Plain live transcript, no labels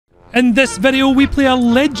In this video, we play a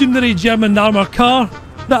legendary German armour car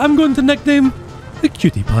that I'm going to nickname the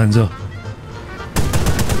Cutie Panzer.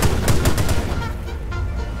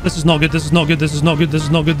 This is not good, this is not good, this is not good, this is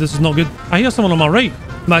not good, this is not good. I hear someone on my right.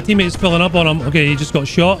 My teammate's pulling up on him. Okay, he just got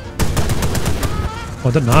shot. Oh,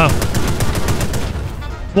 I didn't have.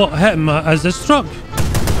 What hit him as this truck?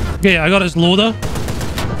 Okay, I got his loader.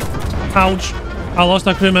 Ouch. I lost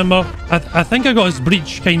a crew member. I think I got his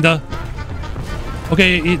breach, kinda.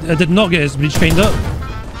 Okay, I did not get his breach, kinda.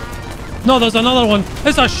 No, there's another one.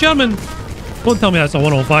 It's a Sherman. Don't tell me that's a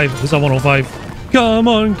 105. It's a 105. Come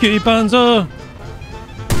on, Cutie Panzer.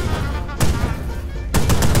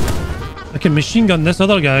 I can machine gun this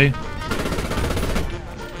other guy.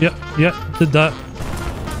 Yeah, did that.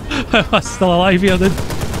 I'm still alive here, dude.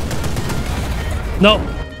 No.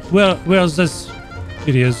 Where's this?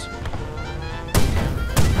 Here he is.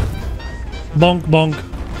 Bonk, bonk.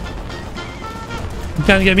 You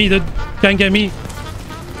can't get me, dude. Can't get me.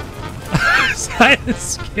 I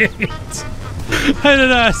escaped. How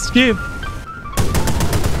did I escape?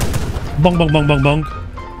 Bonk, bonk, bonk, bonk, bonk.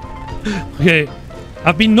 Okay.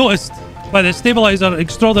 I've been noticed by the stabilizer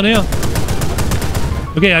extraordinaire.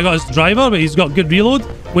 Okay, I got his driver, but he's got good reload.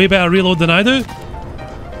 Way better reload than I do.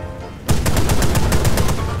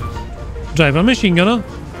 Driver machine gunner.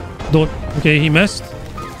 Don't. Okay, he missed.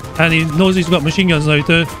 And he knows he's got machine guns now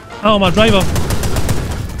too. Oh, my driver.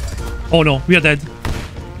 Oh no, we are dead.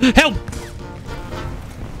 Help!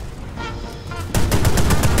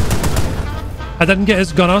 I didn't get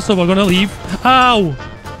his gunner, so we're gonna leave. Ow!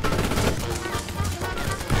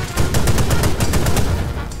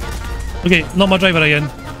 Okay, not my driver again.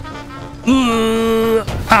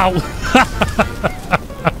 Ow!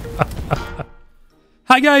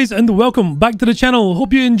 Hi guys, and welcome back to the channel.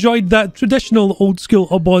 Hope you enjoyed that traditional old school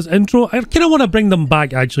OddBawZ intro. I kind of want to bring them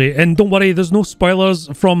back actually, and don't worry, there's no spoilers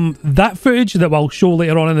from that footage that I'll show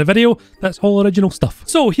later on in the video. That's all original stuff.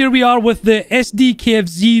 So here we are with the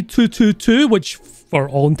Sd.Kfz.222, which for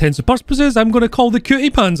all intents and purposes, I'm going to call the Cutie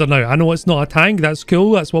Panzer now. I know it's not a tank, that's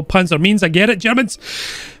cool, that's what Panzer means, I get it, Germans.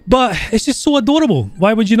 But it's just so adorable.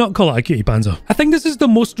 Why would you not call it a Cutie Panzer? I think this is the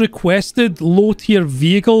most requested low-tier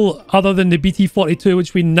vehicle other than the BT-42,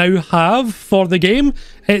 which we now have for the game.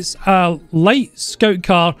 It's a light scout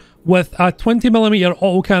car with a 20mm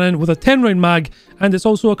autocannon with a 10-round mag, and it's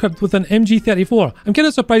also equipped with an MG34. I'm kind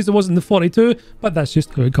of surprised it wasn't the 42, but that's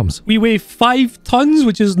just how it comes. We weigh 5 tons,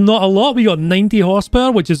 which is not a lot. We got 90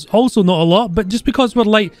 horsepower, which is also not a lot, but just because we're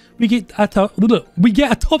light, we get a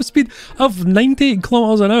top speed of 90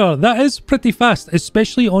 kilometers an hour. That is pretty fast,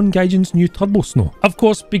 especially on Gaijin's new Turbo Snow. Of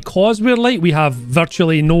course, because we're light, we have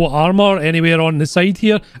virtually no armor anywhere on the side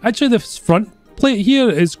here. Actually, this front plate here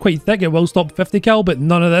is quite thick. It will stop 50 cal, but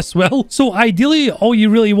none of this will. So ideally, all you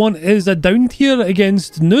really want is a down tier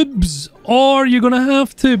against noobs, or you're going to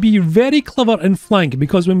have to be very clever in flank,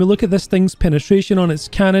 because when we look at this thing's penetration on its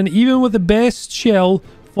cannon, even with the best shell,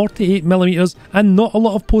 48mm, and not a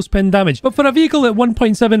lot of post-pen damage. But for a vehicle at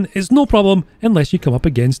 1.7, it's no problem unless you come up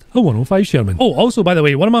against a 105 Sherman. Oh, also, by the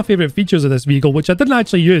way, one of my favourite features of this vehicle, which I didn't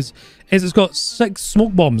actually use, is it's got 6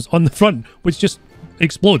 smoke bombs on the front, which just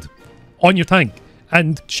explode on your tank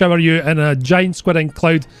and shower you in a giant squidding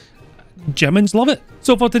cloud. Germans love it.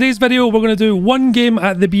 So for today's video, we're going to do one game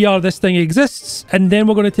at the BR This Thing Exists, and then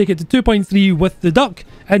we're going to take it to 2.3 with the duck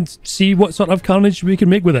and see what sort of carnage we can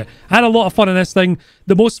make with it. I had a lot of fun in this thing.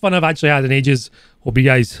 The most fun I've actually had in ages. Hope you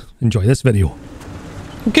guys enjoy this video.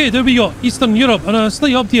 Okay, there we go. Eastern Europe and a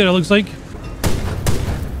slight up tier, it looks like.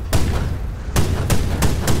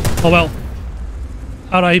 Oh well.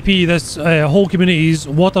 RIP this whole community's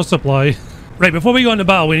water supply. Right, before we go into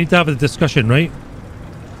battle, we need to have a discussion, right?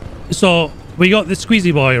 So, we got the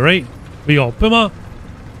Squeezy Boy, right? We got Puma,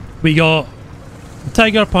 we got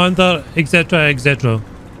Tiger, Panther, etc, etc.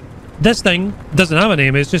 This thing doesn't have a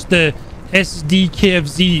name, it's just the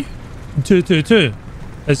Sd.Kfz.222,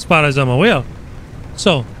 as far as I'm aware.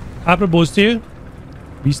 So, I propose to you,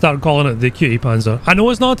 we start calling it the Cutie Panzer. I know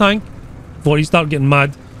it's not a tank, before you start getting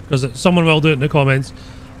mad, because someone will do it in the comments.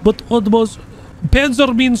 But OddBawZ,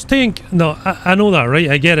 Panzer means tank. No, I know that, right?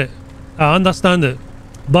 I get it. I understand it.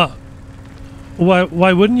 But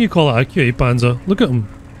why wouldn't you call it a Cutie Panzer? Look at him.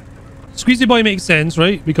 Squeezy Boy makes sense,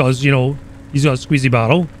 right? Because, you know, he's got a squeezy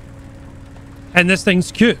barrel. And this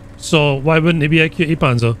thing's cute. So why wouldn't it be a Cutie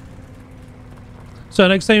Panzer? So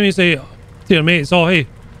next time you say to your mates, oh hey,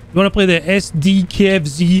 you want to play the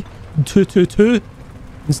Sd.Kfz.222?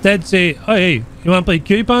 Instead say, oh hey, you want to play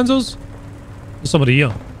Cutie Panzers? There's somebody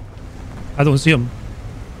here. I don't see him.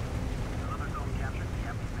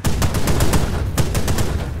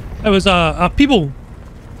 It was a people.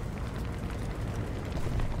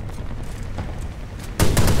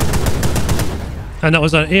 And that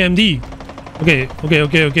was an AMD. Okay, okay,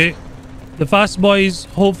 okay, okay. The fast boys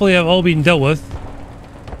hopefully have all been dealt with.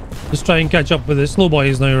 Let's try and catch up with the slow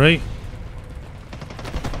boys now, right?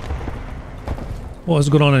 What is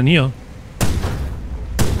going on in here?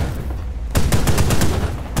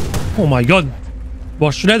 Oh my god.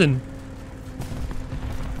 We're shredding.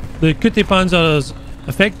 The Kuti Panzer is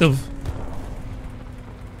effective.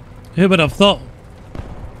 Who would have thought?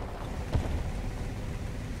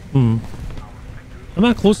 Am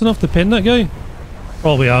I close enough to pin that guy?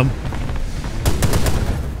 Probably am.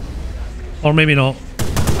 Or maybe not.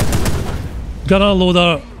 Gunner,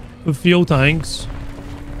 loader, fuel tanks.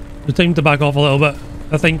 It's time to back off a little bit,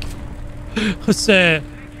 I think. Let's I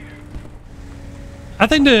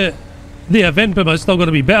think the event puma is still going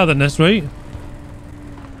to be better than this, right?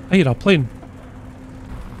 I hear a plane.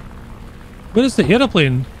 Where is the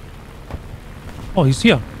aeroplane? Oh, he's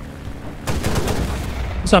here.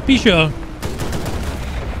 It's a pea shooter.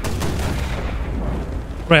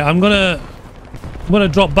 Right, I'm gonna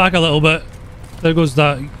drop back a little bit. There goes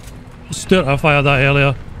that Stuart I fired that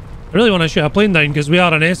earlier. I really want to shoot a plane down because we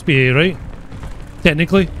are an SPA, right?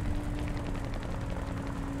 Technically.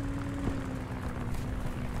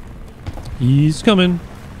 He's coming.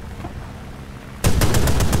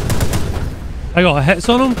 I got hits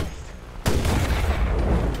on him.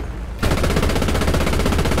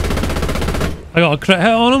 I got a crit hit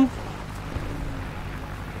on him.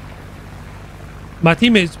 My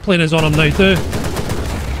teammate's plane is on him now too.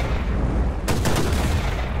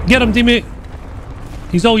 Get him, teammate.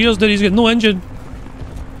 He's all yours, dude. He's got no engine.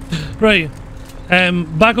 Right.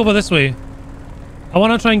 Back over this way. I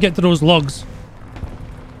want to try and get to those logs.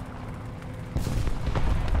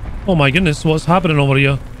 Oh my goodness, what's happening over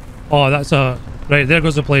here? Oh, that's a... Right, there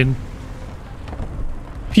goes the plane.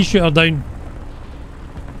 Pea shooter down.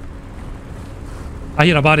 I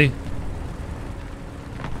hear a baddie.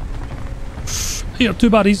 I hear two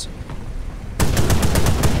baddies.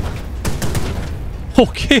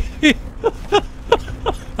 Okay.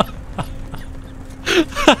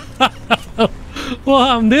 What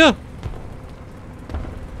happened there?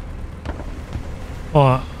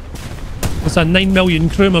 Oh, it's a 9 million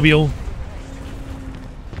crewmobile.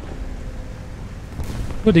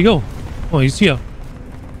 Where'd he go? Oh, he's here.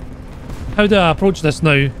 How do I approach this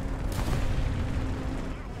now?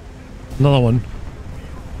 Another one.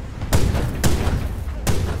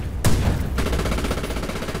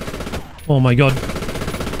 Oh my god.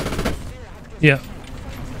 Yeah.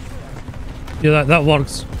 Yeah, that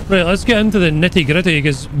works. Right, let's get into the nitty gritty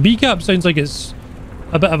because B-Cap sounds like it's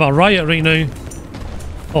a bit of a riot right now.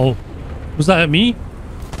 Oh, was that at me?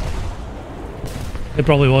 It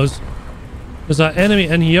probably was. There's an enemy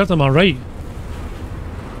in here to my right.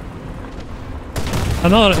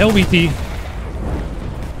 Another LBT.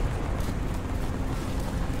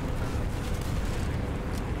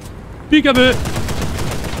 Peekaboo!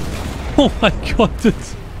 Oh my god, dude.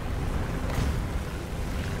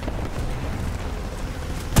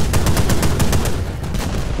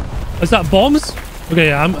 Is that bombs? Okay,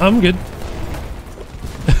 yeah, I'm good.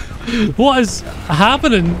 What is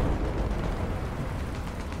happening?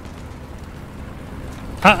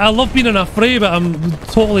 I love being in a fray, but I'm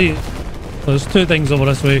totally... There's two things over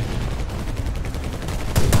this way.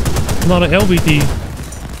 Another LBT.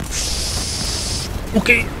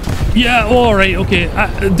 Okay. Yeah, alright, okay.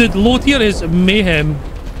 Dude, low tier is mayhem.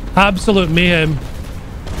 Absolute mayhem.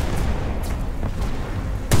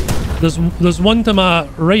 There's one to my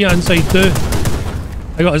right hand side too.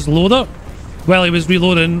 I got his loader. While he was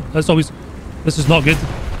reloading. That's always... This is not good.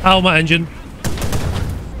 Ow, my engine.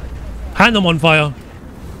 Hand him on fire.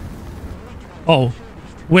 Uh oh.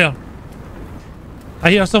 Where?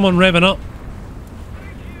 I hear someone revving up.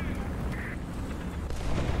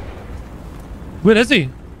 Where is he?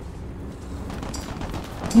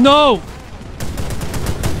 No!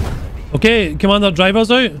 Okay, Commander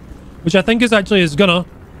Driver's out. Which I think is actually his gunner.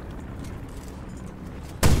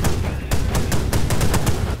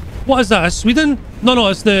 What is that? A Sweden? No,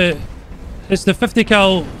 it's the 50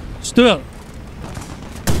 cal Stuart.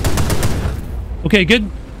 Okay, good.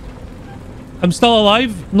 I'm still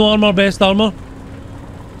alive. No armor, best armor.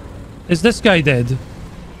 Is this guy dead?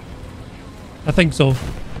 I think so.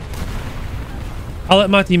 I'll let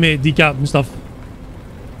my teammate decap and stuff.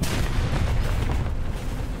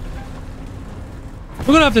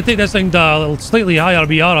 We're gonna have to take this thing to a little slightly higher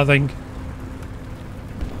BR, I think.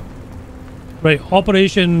 Right,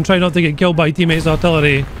 operation try not to get killed by teammates'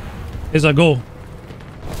 artillery is a go.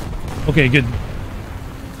 Okay, good.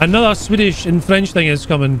 Another Swedish and French thing is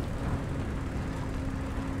coming.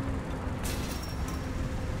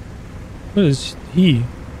 Where is he?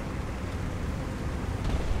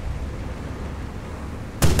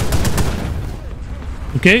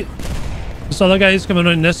 Okay. This other guy's coming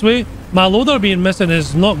around this way. My loader being missing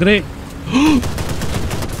is not great.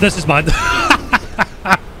 This is bad.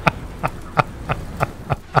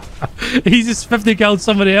 He just 50 killed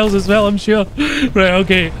somebody else as well, I'm sure. Right,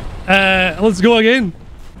 okay. Let's go again.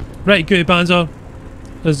 Right, Cutie Panzer.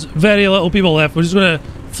 There's very little people left. We're just going to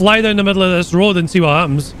fly down the middle of this road and see what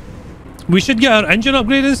happens. We should get our engine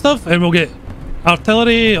upgrade and stuff, and we'll get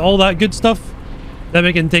artillery, all that good stuff. Then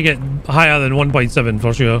we can take it higher than 1.7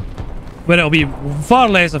 for sure. Where it'll be far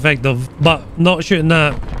less effective, but not shooting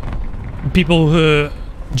at people who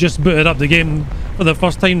just booted up the game for the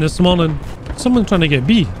first time this morning. Someone trying to get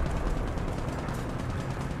B.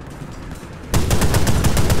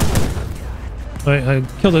 Right, I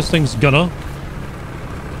kill this thing's gunner.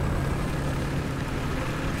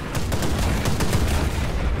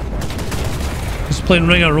 He's playing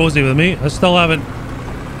Ringer Rosie with me. I still haven't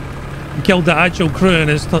killed the actual crew in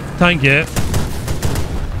his tank yet.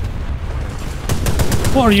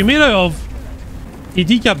 What are you made out of? He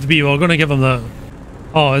decapped B. We're gonna give him that.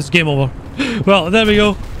 Oh, it's game over. Well, there we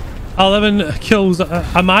go. 11 kills,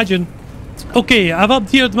 imagine. Okay, I've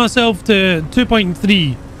up-tiered myself to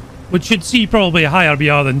 2.3, which should see probably a higher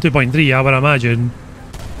BR than 2.3, I would imagine.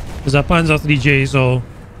 There's a Panzer 3J, so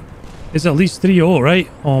it's at least 3-0, right?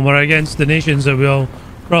 Oh, we're against the nations that will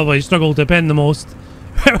probably struggle to pen the most.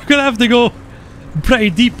 We're gonna have to go pretty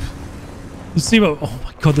deep to see what... Oh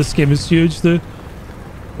my god, this game is huge, dude.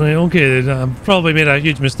 Right, okay, then I've probably made a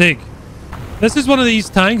huge mistake. This is one of these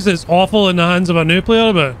tanks that's awful in the hands of a new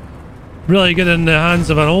player, but really good in the hands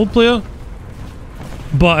of an old player.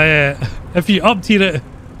 But if you up-tier it,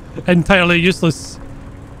 entirely useless.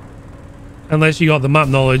 Unless you got the map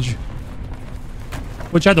knowledge.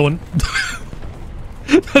 Which I don't.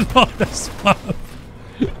 Not this map.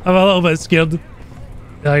 I'm a little bit scared.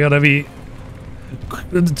 I gotta be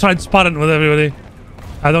transparent with everybody.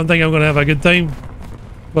 I don't think I'm gonna have a good time.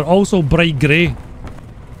 But also bright grey.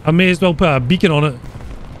 I may as well put a beacon on it.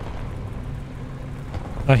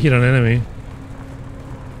 I hear an enemy.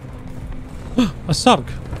 A Sark.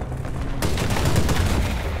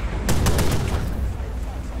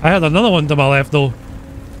 I had another one to my left though.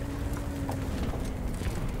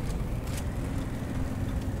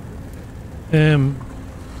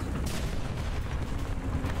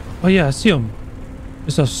 Oh yeah, I see him.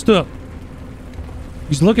 It's a Stuart.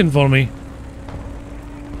 He's looking for me.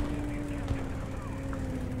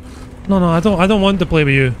 No, I don't want to play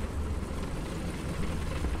with you.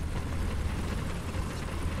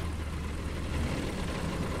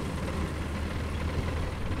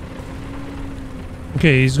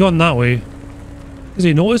 Okay, he's gone that way. Does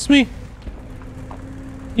he notice me?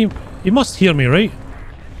 He must hear me, right?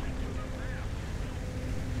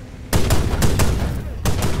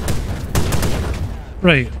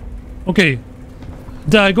 Right. Okay.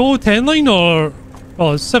 Did I go 10 line or...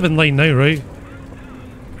 Well, it's 7 line now, right?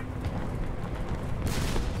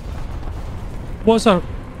 What's our...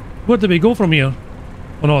 Where did we go from here?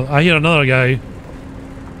 Oh no, I hear another guy.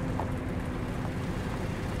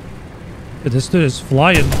 This dude is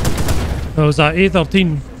flying. That was at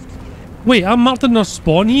A13. Wait, I'm marked in their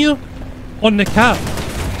spawn here? On the cap.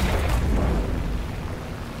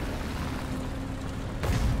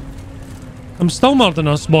 I'm still marked in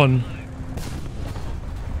their spawn.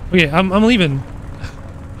 Okay, I'm leaving.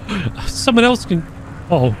 Someone else can...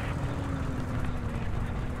 Uh-oh.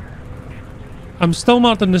 I'm still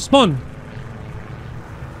marked in the spawn.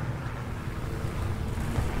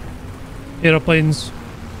 Aeroplanes.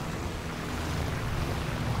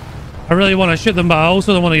 I really want to shoot them, but I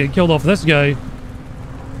also don't want to get killed off this guy.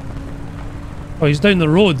 Oh, he's down the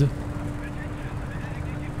road.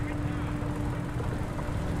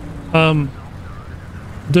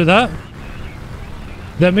 Do that.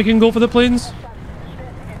 Then we can go for the planes.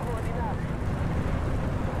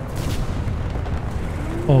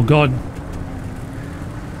 Oh god.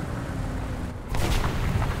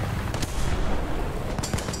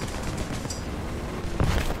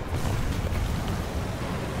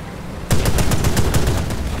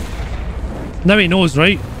 Now he knows,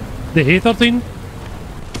 right? The A13?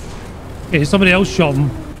 Okay, somebody else shot him.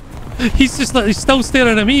 He's just like, he's still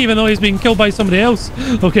staring at me even though he's being killed by somebody else.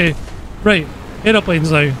 Okay, right.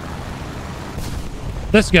 Aeroplanes now.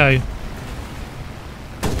 This guy.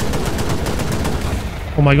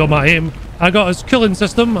 Oh my god, my aim. I got his killing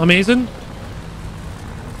system. Amazing.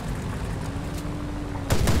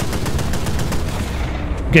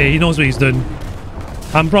 Okay, he knows what he's doing.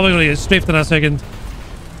 I'm probably going to get strafed in a second.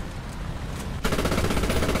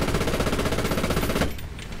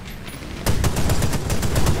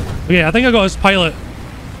 Okay, I think I got his pilot.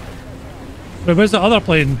 Wait, where's the other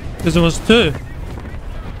plane? Because there was two.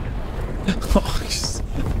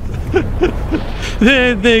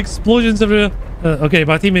 the explosions everywhere. Okay,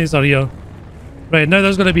 my teammates are here. Right, now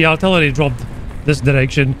there's going to be artillery dropped this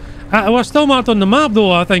direction. We're still marked on the map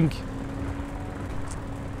though, I think.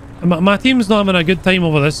 My team's not having a good time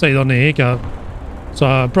over this side on the ACAP. So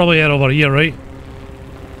I'll probably head over here, right?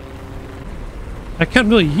 I can't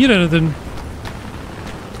really hear anything.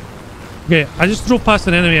 Okay, I just drove past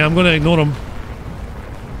an enemy. I'm going to ignore him.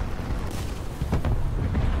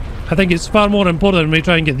 I think it's far more important we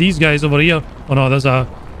try and get these guys over here. Oh no, there's a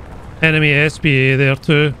enemy SPA there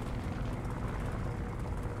too.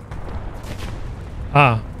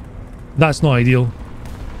 Ah, that's not ideal.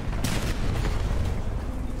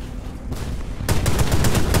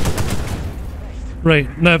 Right,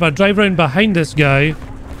 now if I drive around behind this guy,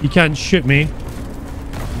 he can't shoot me.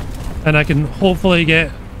 And I can hopefully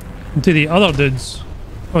get to the other dudes.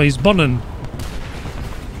 Oh, he's burning.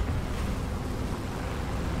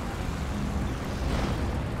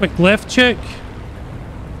 Quick left check.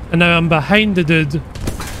 And now I'm behind the dude.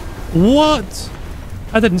 What?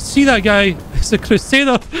 I didn't see that guy. It's a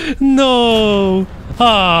Crusader. No.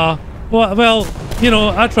 Ah. Well, you know,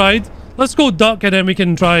 I tried. Let's go duck and then we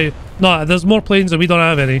can try. No, there's more planes and we don't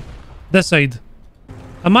have any. This side.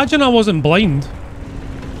 Imagine I wasn't blind.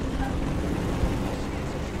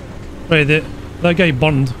 Right, that guy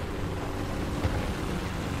burned.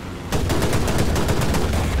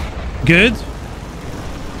 Good.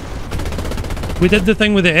 We did the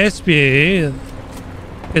thing with the SPA.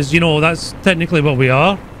 Because, you know, that's technically what we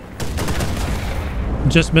are.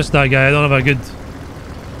 Just missed that guy. I don't have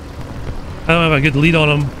a good lead on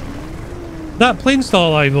him. That plane's still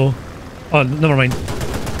alive though. Oh, never mind.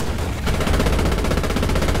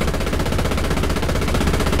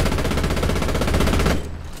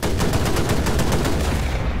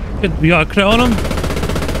 Good, we got a crit on him.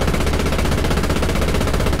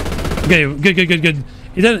 Okay, good.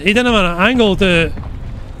 He didn't have an angle to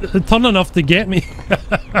turn enough to get me.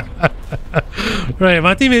 Right,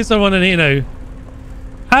 my teammates are 1-8 now.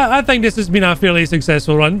 I think this has been a fairly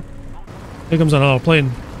successful run. Here comes another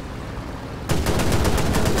plane.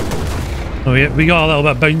 Oh yeah, we got a little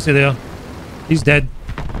bit bouncy there. He's dead.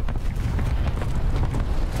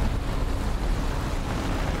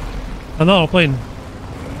 Another plane.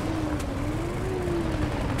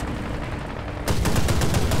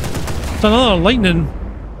 It's another lightning.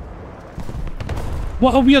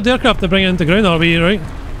 What a weird aircraft to bring into ground, are we, right?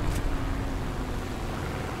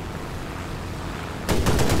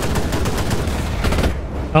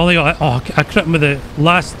 I only got... Oh, I crit him with the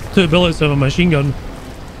last 2 bullets of a machine gun.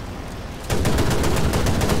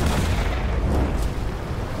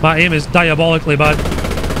 My aim is diabolically bad.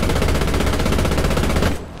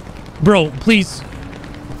 Bro, please.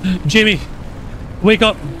 Jamie, wake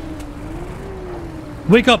up.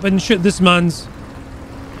 Wake up and shoot this man's...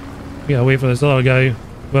 We gotta wait for this other guy,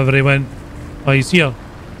 wherever he went. Oh, he's here.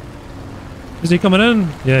 Is he coming in?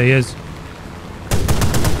 Yeah, he is.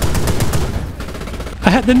 I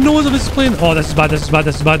hit the nose of his plane. Oh, this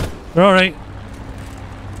is bad. We're alright.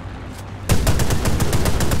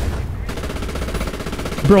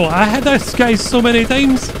 Bro, I hit this guy so many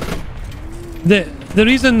times. The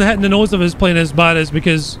reason hitting the nose of his plane is bad is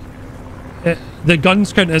because the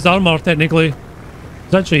guns count as armour, technically.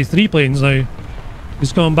 There's actually 3 planes now.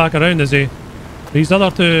 He's coming back around, is he? These other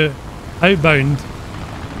 2 outbound.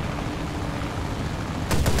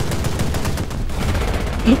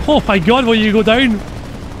 Oh my god, will you go down?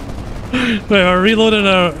 We're reloading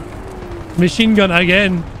our machine gun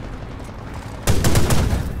again.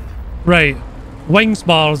 Right. Wing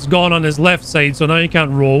spar's gone on his left side, so now he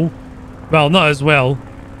can't roll. Well, not as well.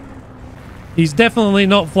 He's definitely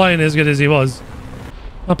not flying as good as he was.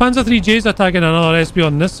 A Panzer 3J's attacking another SP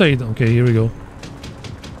on this side. Okay, here we go.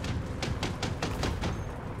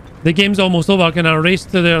 The game's almost over. Can I race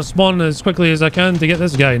to their spawn as quickly as I can to get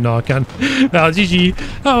this guy? No, I can't. Well, GG.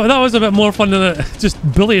 Oh, that was a bit more fun than it. Just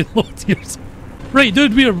bullying low-tiers. Right,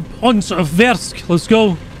 dude, we're on sort of Versk. Let's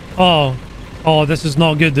go. Oh, this is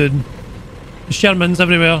not good, dude. Shermans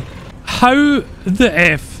everywhere. How the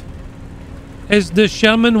F is the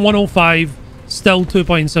Sherman 105 still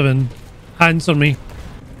 2.7? Answer me.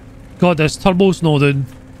 God, this turbo snow, dude.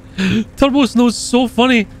 Turbo snow's so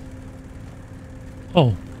funny.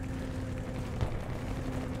 Oh.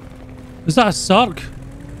 Is that a Sark?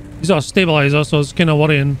 He's got a stabilizer, so it's kind of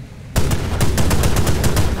worrying.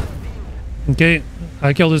 Okay,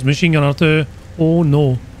 I killed his machine gunner too. Oh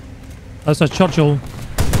no. That's a Churchill.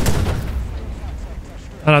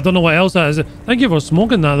 And I don't know what else that is. Thank you for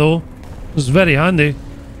smoking that though. It's very handy.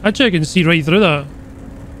 Actually, I can see right through that.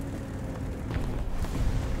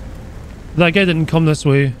 That guy didn't come this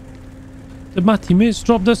way. Did my teammates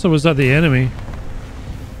drop this or was that the enemy?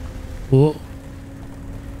 Oh.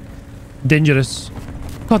 Dangerous.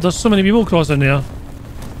 God, there's so many people crossing there.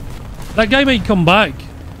 That guy might come back.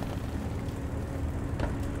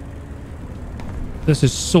 This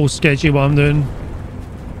is so sketchy what I'm doing.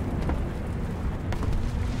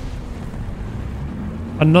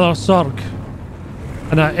 Another Circ.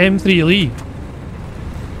 And an M3 Lee.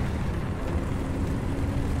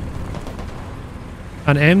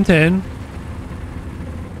 An M10.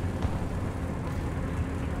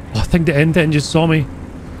 Oh, I think the M10 just saw me.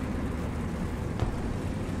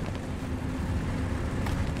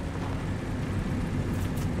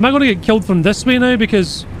 Am I going to get killed from this way now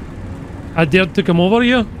because I dared to come over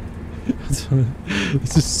here?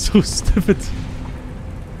 This is so stupid.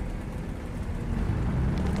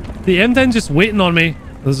 The M10 just waiting on me.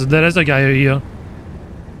 There is a guy out here.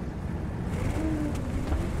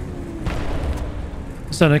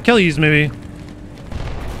 It's an Achilles maybe.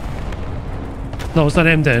 No, it's an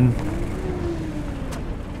M10.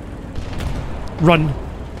 Run.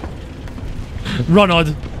 Run,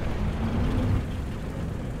 Odd.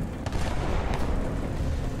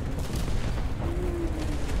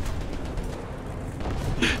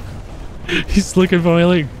 He's looking for my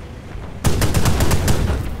leg.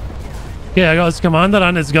 Okay, I got his commander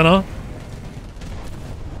and his gunner.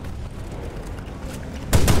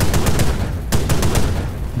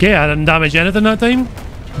 Okay, I didn't damage anything that time.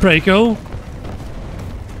 Pretty cool.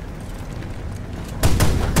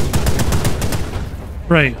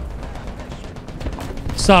 Right.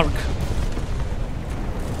 Sark.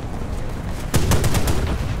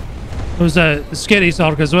 There was a scary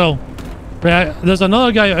Sark as well. Right, there's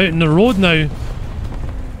another guy out in the road now.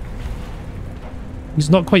 He's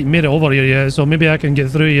not quite made it over here yet, so maybe I can get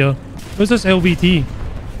through here. What's this LBT?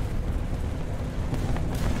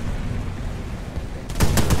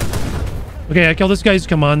 Okay, I killed this guy's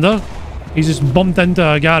commander. He's just bumped into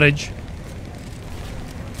a garage.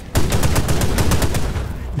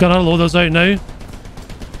 Gunner loaders out now.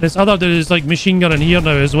 This other dude is like machine gunning here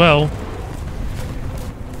now as well.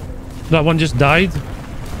 That one just died.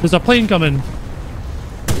 There's a plane coming.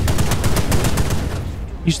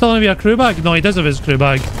 You still want to be a crew bag? No, he does have his crew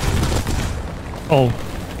bag. Oh.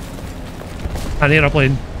 An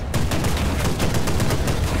aeroplane.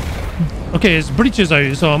 Okay, his breach is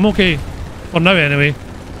out, so I'm okay. For now, anyway.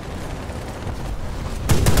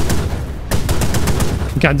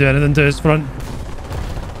 Can't do anything to his front.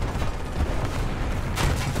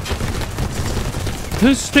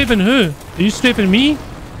 Who's strafing who? Are you strafing me?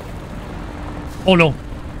 Oh no.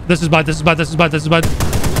 This is bad, this is bad, this is bad, this is bad.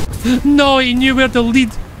 No, he knew where to lead.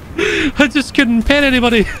 I just couldn't pen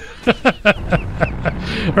anybody.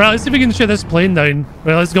 Right, let's see if we can shoot this plane down.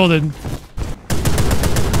 Right, let's go then.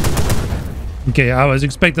 Okay, I was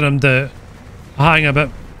expecting him to hang a bit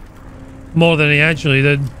more than he actually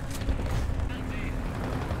did.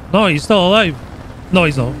 No, he's still alive. No,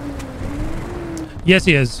 he's not. Yes,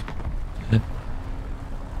 he is.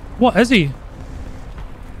 What is he?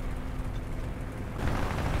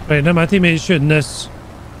 Right, now my teammate's shooting this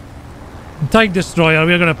tank destroyer.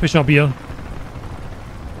 We're gonna push up here.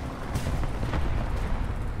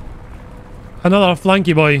 Another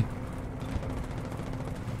flanky boy.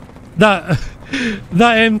 That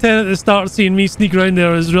M10 at the start, seeing me sneak around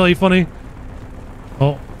there is really funny.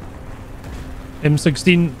 Oh.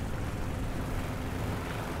 M16.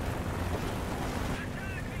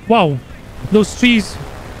 Wow. Those trees.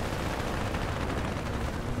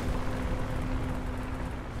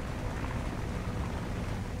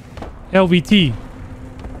 LVT.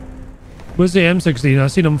 Where's the M16? I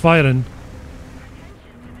seen him firing.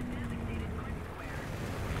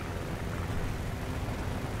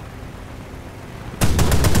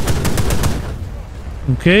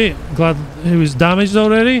 Okay, glad he was damaged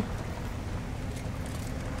already.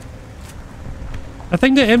 I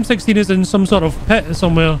think the M16 is in some sort of pit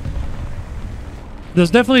somewhere.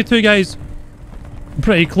 There's definitely two guys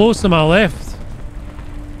pretty close to my left.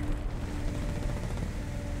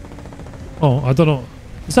 Oh, I don't know.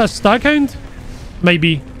 Is that a stag hound?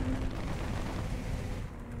 Maybe.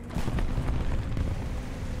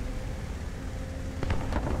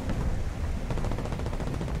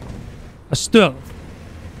 A Stuart.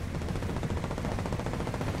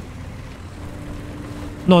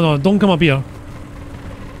 No, no, don't come up here.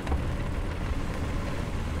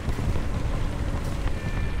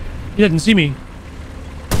 He didn't see me.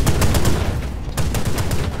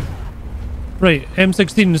 Right,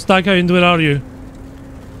 M16 Staghound, where are you?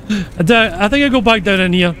 I think I go back down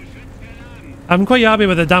in here. I'm quite happy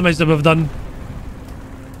with the damage that we've done.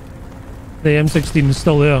 The M16 is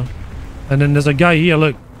still there. And then there's a guy here,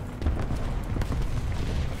 look.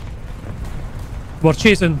 We're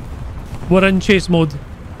chasing. We're in chase mode.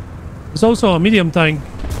 There's also a medium tank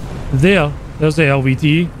there. There's the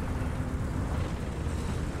LVT.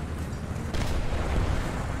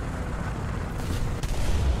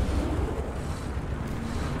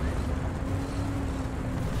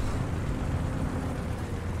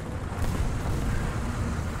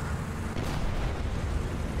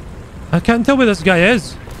 I can't tell where this guy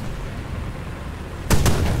is.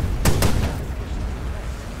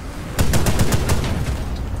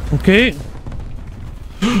 Okay.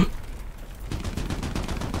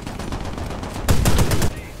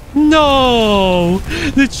 No!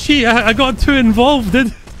 The cheat! I got too involved.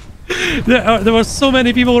 There were so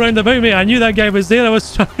many people around about me. I knew that guy was there. I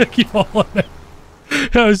was trying to keep all of it.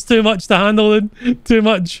 It was too much to handle. Too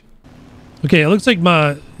much. Okay, it looks like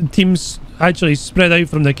my team's actually spread out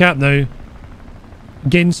from the cap now.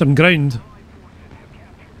 Gained some ground.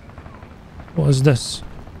 What is this?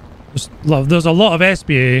 There's a lot of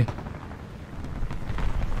SPA. It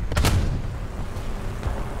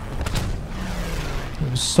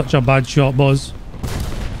was such a bad shot, Boz.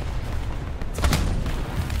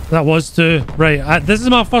 That was too. Right, this is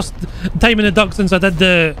my first time in the duck since I did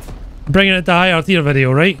the bringing it to higher tier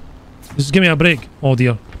video, right? Just give me a break. Oh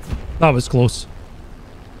dear. That was close.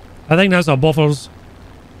 I think that's a buffers.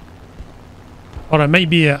 Or it might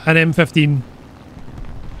be an M15.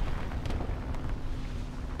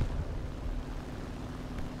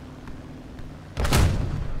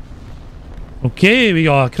 Okay, we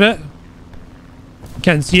got a crit.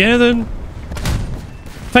 Can't see anything.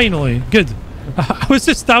 Finally, good. I'm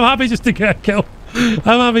happy just to get a kill. I'm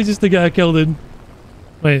happy just to get a kill, dude.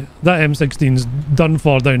 Wait, that M16's done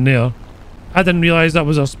for down there. I didn't realise that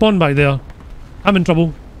was a spawn back there. I'm in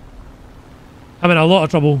trouble. I'm in a lot of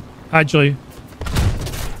trouble, actually.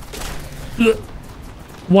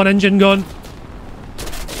 One engine gone.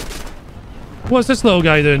 What's this little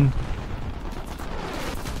guy doing?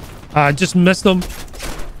 I just missed him.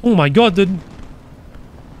 Oh my god, dude.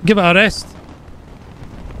 Give it a rest.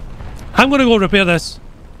 I'm gonna go repair this.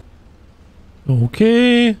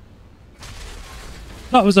 Okay.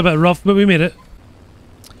 That was a bit rough, but we made it.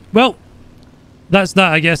 Well, that's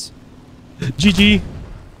that, I guess. GG.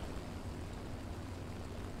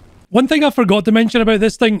 One thing I forgot to mention about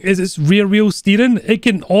this thing is its rear wheel steering. It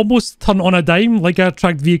can almost turn on a dime like a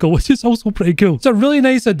tracked vehicle, which is also pretty cool. It's a really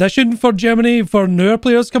nice addition for Germany for newer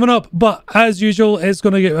players coming up, but as usual, it's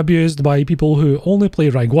going to get abused by people who only play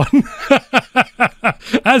rank 1.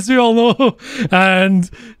 As we all know, and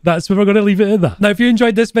that's where we're going to leave it at that. Now, if you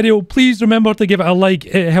enjoyed this video, please remember to give it a like.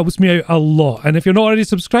 It helps me out a lot. And if you're not already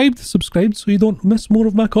subscribed so you don't miss more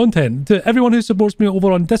of my content. To everyone who supports me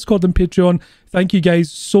over on Discord and Patreon, thank you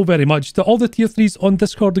guys so very much. To all the tier 3s on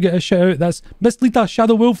Discord to get a shout out, that's Miss Lita,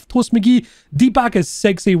 Shadow Wolf, Toast McGee, D-Back is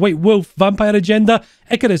Sexy, White Wolf, Vampire Agenda,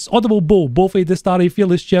 Icarus, Audible Bow, Bofei Distari,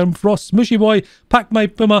 Fearless Germ, Frost, Smushy Boy, Pack My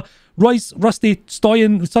Puma, Royce, Rusty,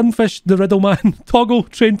 Stoyan, Sunfish, The Riddleman, Toggle,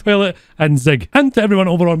 Train Toilet, and Zig. And to everyone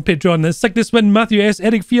over on Patreon, there's Sickness Win, Matthew S,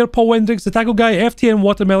 Eric Fear, Paul Wendricks, The Tackle Guy, FTN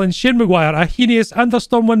Watermelon, Shane Maguire, Ahenius,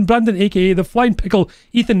 Anderstormwind, Brandon aka The Flying Pickle,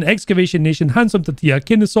 Ethan, Excavation Nation, Handsome Tatia,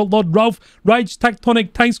 Kane the Salt Lord, Ralph, Raj,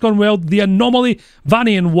 Tectonic, Tanks Gone Wild, The Anomaly,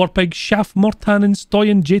 Vanny and Warpig, Shaft, Mortanen,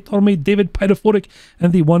 Stoyan, J Tormy, David Pyrophoric,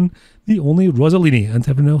 and the one, the only Rosalini, and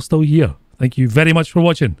everyone else still here. Thank you very much for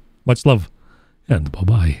watching. Much love, and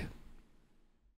bye-bye.